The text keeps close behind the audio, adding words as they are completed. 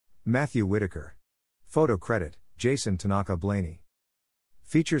Matthew Whitaker. Photo credit, Jason Tanaka Blaney.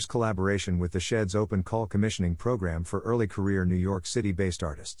 Features collaboration with the Shed's Open Call Commissioning Program for early career New York City-based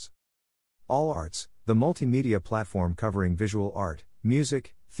artists. All Arts, the multimedia platform covering visual art,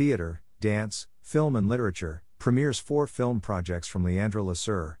 music, theater, dance, film and literature, premieres 4 film projects from Leandra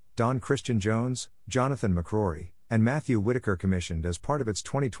Lesueur, Don Christian Jones, Jonathan McCrory, and Matthew Whitaker commissioned as part of its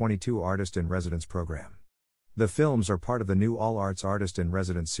 2022 Artist in Residence program. The films are part of the new All Arts Artist in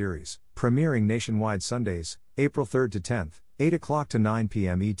Residence series, premiering nationwide Sundays, April 3rd to 10th, 8 o'clock to 9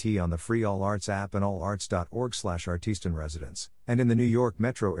 p.m. ET on the free All Arts app and allarts.org/artistinresidence, and in the New York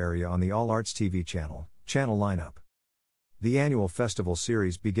metro area on the All Arts TV channel, Channel Lineup. The annual festival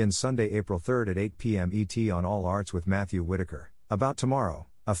series begins Sunday, April 3rd at 8 p.m. ET on All Arts with Matthew Whitaker, About Tomorrow,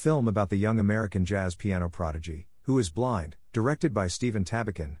 a film about the young American jazz piano prodigy, who is blind, directed by Stephen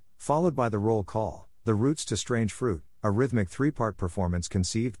Tabakin, followed by The Roll Call, The Roots to Strange Fruit, a rhythmic 3-part performance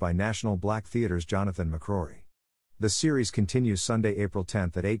conceived by National Black Theatre's Jonathan McCrory. The series continues Sunday, April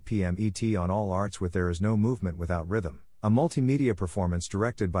 10th at 8 p.m. ET on All Arts with There Is No Movement Without Rhythm, a multimedia performance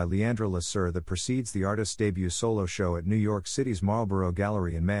directed by Leandra Lesueur that precedes the artist's debut solo show at New York City's Marlborough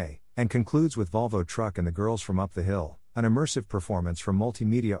Gallery in May, and concludes with Volvo Truck and the Girls from Up the Hill, an immersive performance from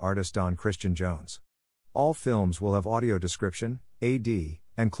multimedia artist Don Christian Jones. All films will have audio description, AD,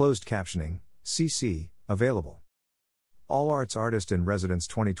 and closed captioning, CC, available. All Arts Artist in Residence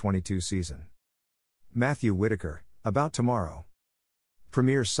 2022 season. Matthew Whitaker, About Tomorrow.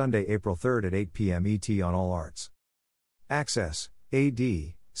 Premieres Sunday, April 3rd at 8 p.m. ET on All Arts. Access,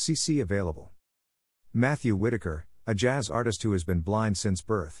 AD, CC available. Matthew Whitaker, a jazz artist who has been blind since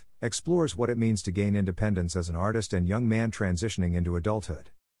birth, explores what it means to gain independence as an artist and young man transitioning into adulthood.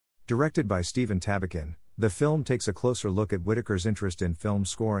 Directed by Stephen Tabakin, the film takes a closer look at Whitaker's interest in film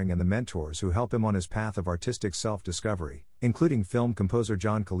scoring and the mentors who help him on his path of artistic self-discovery, including film composer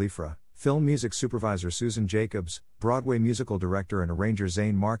John Califra, film music supervisor Susan Jacobs, Broadway musical director and arranger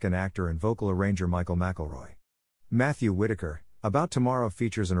Zane Mark and actor and vocal arranger Michael McElroy. Matthew Whitaker, About Tomorrow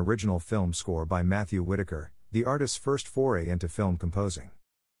features an original film score by Matthew Whitaker, the artist's first foray into film composing.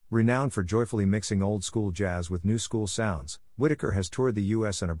 Renowned for joyfully mixing old-school jazz with new-school sounds, Whitaker has toured the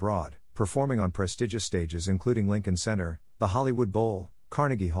U.S. and abroad, performing on prestigious stages including Lincoln Center, the Hollywood Bowl,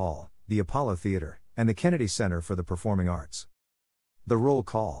 Carnegie Hall, the Apollo Theater, and the Kennedy Center for the Performing Arts. The Roll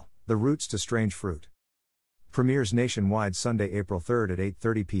Call, The Roots to Strange Fruit. Premieres nationwide Sunday, April 3rd at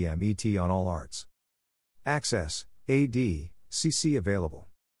 8:30 p.m. ET on All Arts. Access, AD, CC available.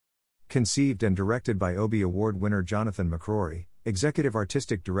 Conceived and directed by Obie Award winner Jonathan McCrory, Executive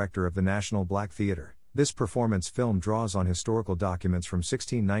Artistic Director of the National Black Theatre, this performance film draws on historical documents from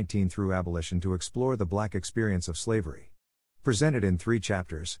 1619 through abolition to explore the Black experience of slavery. Presented in 3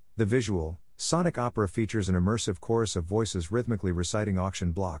 chapters, the visual, sonic opera features an immersive chorus of voices rhythmically reciting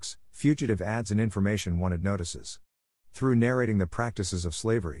auction blocks, fugitive ads and information wanted notices. Through narrating the practices of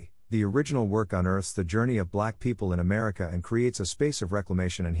slavery, the original work unearths the journey of Black people in America and creates a space of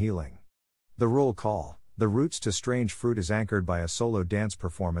reclamation and healing. The Roll Call, The Roots to Strange Fruit is anchored by a solo dance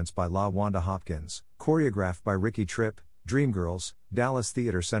performance by La Wanda Hopkins, choreographed by Ricky Tripp, Dreamgirls, Dallas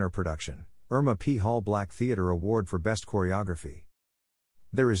Theater Center production, Irma P. Hall Black Theater Award for Best Choreography.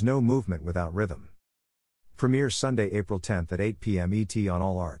 There Is No Movement Without Rhythm. Premieres Sunday, April 10th at 8 p.m. ET on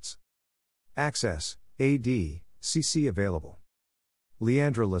All Arts. Access, AD, CC available.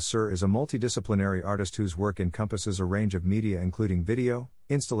 Leandra Lesueur is a multidisciplinary artist whose work encompasses a range of media including video,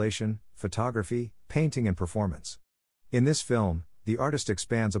 installation, photography, painting and performance. In this film, the artist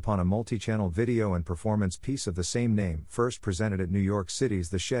expands upon a multi-channel video and performance piece of the same name first presented at New York City's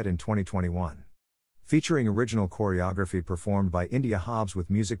The Shed in 2021. Featuring original choreography performed by India Hobbs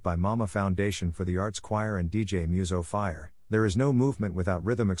with music by Mama Foundation for the Arts Choir and DJ Muso Fire, There Is No Movement Without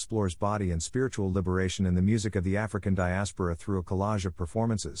Rhythm explores body and spiritual liberation in the music of the African diaspora through a collage of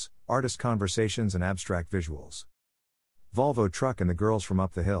performances, artist conversations and abstract visuals. Volvo Truck and the Girls from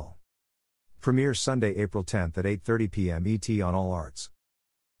Up the Hill. Premieres Sunday, April 10th at 8:30 p.m. ET on All Arts.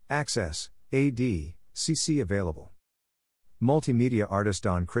 Access, AD, CC available. Multimedia artist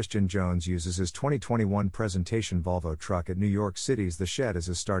Don Christian Jones uses his 2021 presentation Volvo Truck at New York City's The Shed as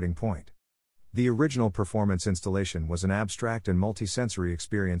his starting point. The original performance installation was an abstract and multisensory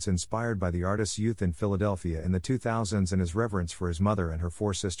experience inspired by the artist's youth in Philadelphia in the 2000s and his reverence for his mother and her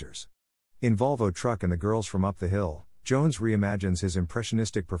 4 sisters. In Volvo Truck and the Girls from Up the Hill, Jones reimagines his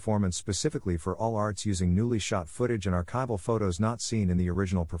impressionistic performance specifically for All Arts using newly shot footage and archival photos not seen in the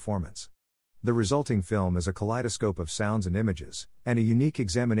original performance. The resulting film is a kaleidoscope of sounds and images, and a unique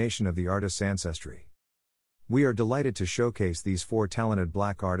examination of the artist's ancestry. We are delighted to showcase these 4 talented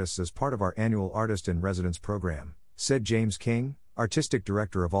Black artists as part of our annual Artist in Residence program, said James King, Artistic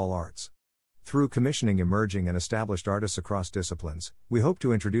Director of All Arts. Through commissioning emerging and established artists across disciplines, we hope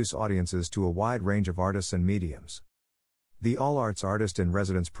to introduce audiences to a wide range of artists and mediums. The All Arts Artist in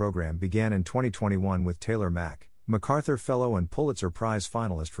Residence program began in 2021 with Taylor Mack, MacArthur Fellow and Pulitzer Prize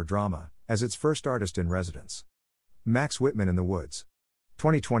finalist for drama, as its first artist in residence. Max Whitman in the Woods.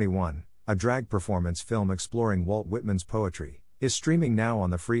 2021, a drag performance film exploring Walt Whitman's poetry, is streaming now on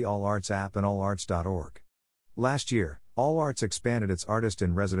the free All Arts app and allarts.org. Last year, All Arts expanded its Artist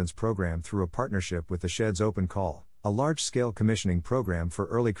in Residence program through a partnership with the Sheds Open Call, a large-scale commissioning program for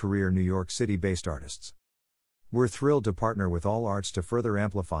early career New York City-based artists. We're thrilled to partner with All Arts to further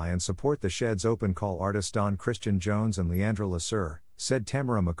amplify and support the Shed's Open Call artists Don Christian Jones and Leandra Lasser, said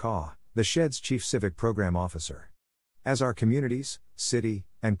Tamara McCaw, the Shed's Chief Civic Program Officer. As our communities, city,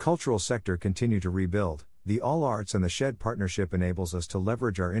 and cultural sector continue to rebuild, the All Arts and the Shed partnership enables us to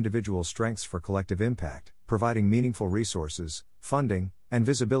leverage our individual strengths for collective impact, providing meaningful resources, funding, and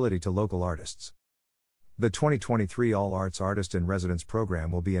visibility to local artists. The 2023 All Arts Artist in Residence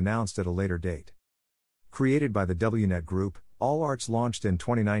program will be announced at a later date. Created by the WNET Group, All Arts launched in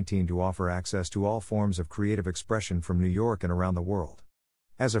 2019 to offer access to all forms of creative expression from New York and around the world.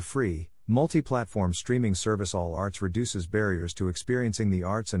 As a free, multi-platform streaming service, All Arts reduces barriers to experiencing the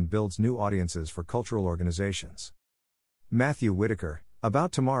arts and builds new audiences for cultural organizations. Matthew Whitaker,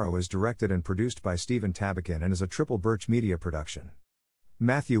 About Tomorrow is directed and produced by Stephen Tabakin and is a Triple Birch Media production.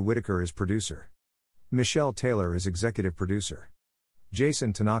 Matthew Whitaker is producer. Michelle Taylor is executive producer.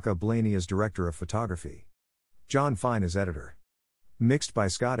 Jason Tanaka Blaney is director of photography. John Fine is editor. Mixed by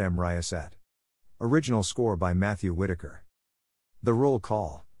Scott M. Ryasat. Original score by Matthew Whitaker. The Roll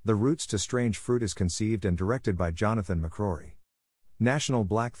Call, The Roots to Strange Fruit is conceived and directed by Jonathan McCrory. National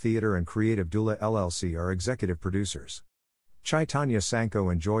Black Theatre and Creative Doula LLC are executive producers. Chaitanya Sanko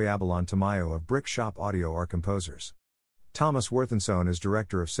and Joy Abalon Tamayo of Brick Shop Audio are composers. Thomas Worthensone is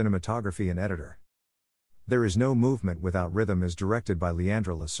director of cinematography and editor. There Is No Movement Without Rhythm is directed by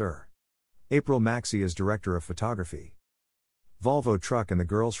Leandra Lasser. April Maxey is director of photography. Volvo Truck and the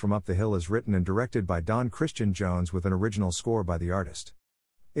Girls from Up the Hill is written and directed by Don Christian Jones with an original score by the artist.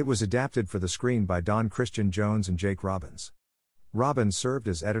 It was adapted for the screen by Don Christian Jones and Jake Robbins. Robbins served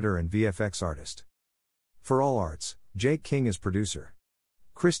as editor and VFX artist. For All Arts, Jake King is producer.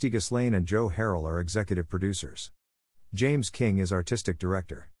 Christy Ghislaine and Joe Harrell are executive producers. James King is artistic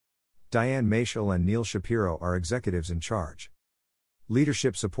director. Diane Mashel and Neil Shapiro are executives in charge.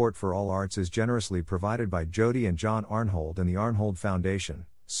 Leadership support for All Arts is generously provided by Jody and John Arnhold and the Arnhold Foundation,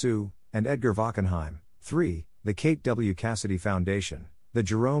 Sue, and Edgar Wachenheim. 3. The Kate W. Cassidy Foundation, the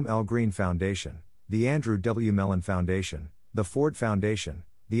Jerome L. Green Foundation, the Andrew W. Mellon Foundation, the Ford Foundation,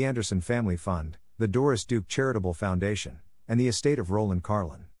 the Anderson Family Fund, the Doris Duke Charitable Foundation, and the estate of Roland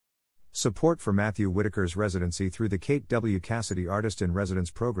Carlin. Support for Matthew Whitaker's residency through the Kate W. Cassidy Artist in Residence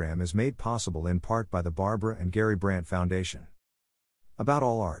program is made possible in part by the Barbara and Gary Brandt Foundation. About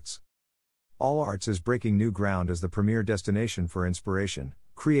All Arts. All Arts is breaking new ground as the premier destination for inspiration,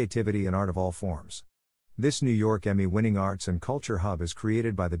 creativity and art of all forms. This New York Emmy-winning arts and culture hub is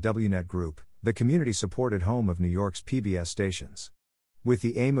created by the WNET Group, the community-supported home of New York's PBS stations. With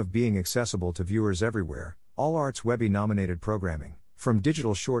the aim of being accessible to viewers everywhere, All Arts Webby-nominated programming, from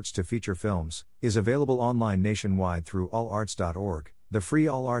digital shorts to feature films, is available online nationwide through allarts.org, the free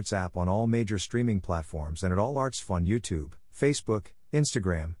All Arts app on all major streaming platforms and at All Arts on YouTube, Facebook,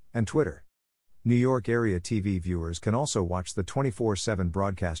 Instagram, and Twitter. New York area TV viewers can also watch the 24/7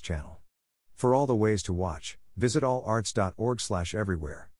 broadcast channel. For all the ways to watch, visit allarts.org/everywhere.